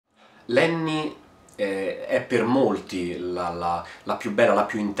Lenny è per molti la più bella, la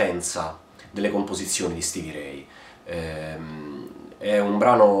più intensa delle composizioni di Stevie Ray. È un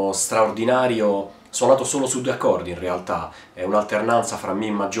brano straordinario, suonato solo su 2 accordi in realtà, è un'alternanza fra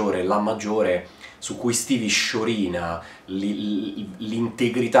Mi maggiore e La maggiore, su cui Stevie sciorina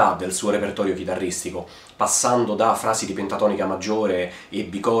l'integrità del suo repertorio chitarristico, passando da frasi di pentatonica maggiore e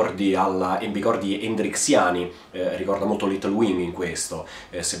bicordi hendrixiani, ricorda molto Little Wing in questo,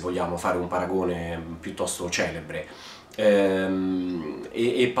 se vogliamo fare un paragone piuttosto celebre.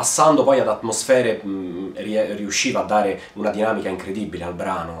 E passando poi ad atmosfere, riusciva a dare una dinamica incredibile al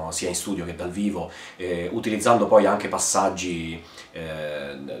brano, sia in studio che dal vivo, utilizzando poi anche passaggi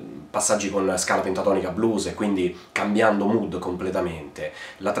con scala pentatonica blues, e quindi cambiando mood completamente.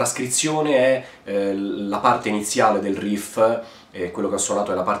 La trascrizione è la parte iniziale del riff, quello che ho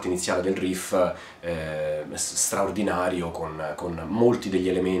suonato è la parte iniziale del riff, straordinario, con molti degli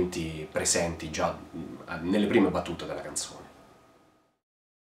elementi presenti già nelle prime battute della canzone.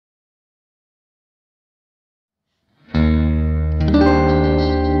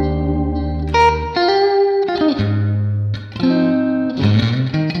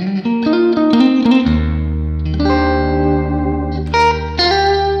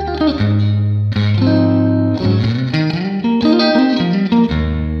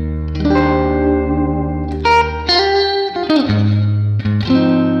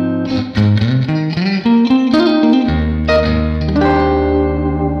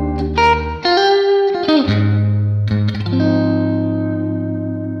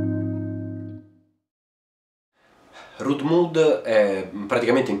 Root Mood è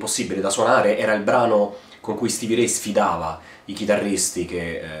praticamente impossibile da suonare, era il brano con cui Stevie Ray sfidava i chitarristi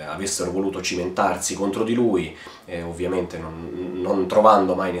che avessero voluto cimentarsi contro di lui, ovviamente non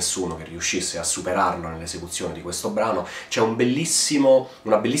trovando mai nessuno che riuscisse a superarlo nell'esecuzione di questo brano. C'è una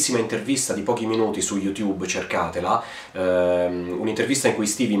bellissima intervista di pochi minuti su YouTube, cercatela, un'intervista in cui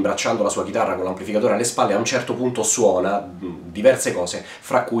Stevie, imbracciando la sua chitarra con l'amplificatore alle spalle, a un certo punto suona diverse cose,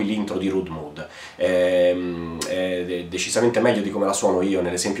 fra cui l'intro di Root Mood. È decisamente meglio di come la suono io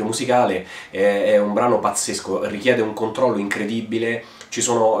nell'esempio musicale, è un brano pazzesco, richiede un controllo incredibile. Ci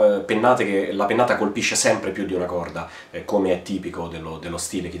sono pennate che la pennata colpisce sempre più di una corda, come è tipico dello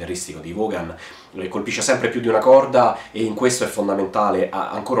stile chitarristico di Vaughan, colpisce sempre più di una corda, e in questo è fondamentale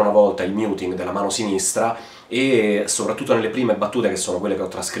ancora una volta il muting della mano sinistra, e soprattutto nelle prime battute, che sono quelle che ho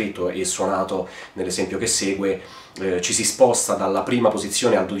trascritto e suonato nell'esempio che segue, ci si sposta dalla prima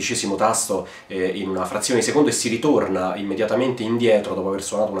posizione al 12° tasto in una frazione di secondo, e si ritorna immediatamente indietro dopo aver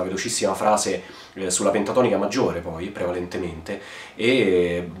suonato una velocissima frase sulla pentatonica maggiore, poi prevalentemente,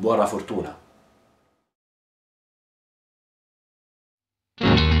 e buona fortuna.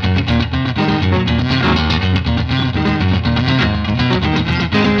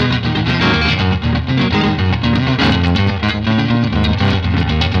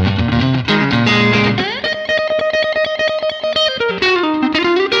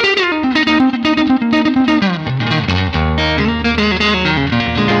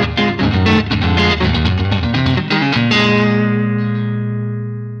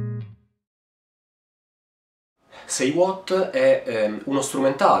 Say What è uno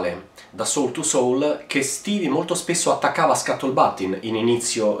strumentale da soul to soul che Stevie molto spesso attaccava a scuttle button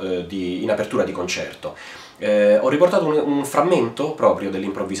in apertura di concerto. Ho riportato un frammento proprio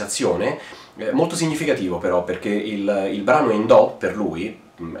dell'improvvisazione, molto significativo però, perché il brano è in Do per lui,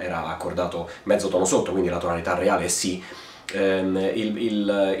 era accordato mezzo tono sotto, quindi la tonalità reale è Si.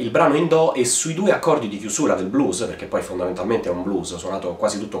 Il brano è in Do, e sui 2 accordi di chiusura del blues, perché poi fondamentalmente è un blues suonato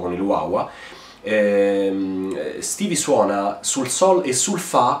quasi tutto con il wah-wah, Stevie suona sul Sol e sul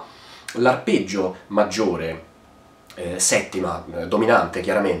Fa l'arpeggio maggiore, settima, dominante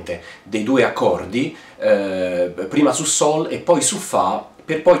chiaramente, dei 2 accordi, prima su Sol e poi su Fa,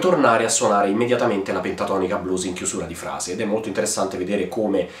 per poi tornare a suonare immediatamente la pentatonica blues in chiusura di frase, ed è molto interessante vedere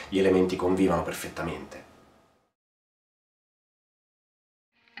come gli elementi convivano perfettamente.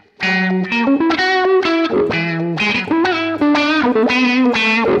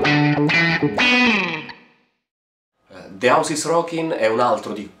 The House is Rockin' è un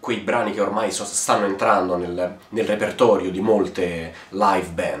altro di quei brani che ormai stanno entrando nel repertorio di molte live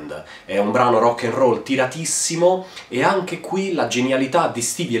band. È un brano rock and roll tiratissimo, e anche qui la genialità di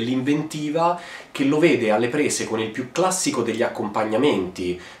Stevie e l'inventiva, che lo vede alle prese con il più classico degli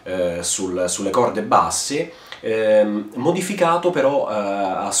accompagnamenti sulle corde basse, modificato però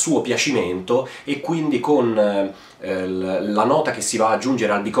a suo piacimento, e quindi con la nota che si va ad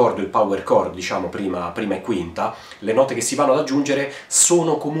aggiungere al bicordo, il power chord, diciamo prima e quinta, le note che si vanno ad aggiungere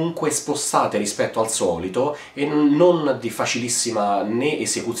sono comunque spostate rispetto al solito e non di facilissima né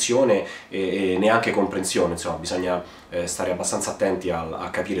esecuzione e neanche comprensione, insomma bisogna stare abbastanza attenti a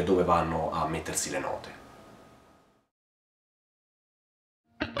capire dove vanno a mettersi le note.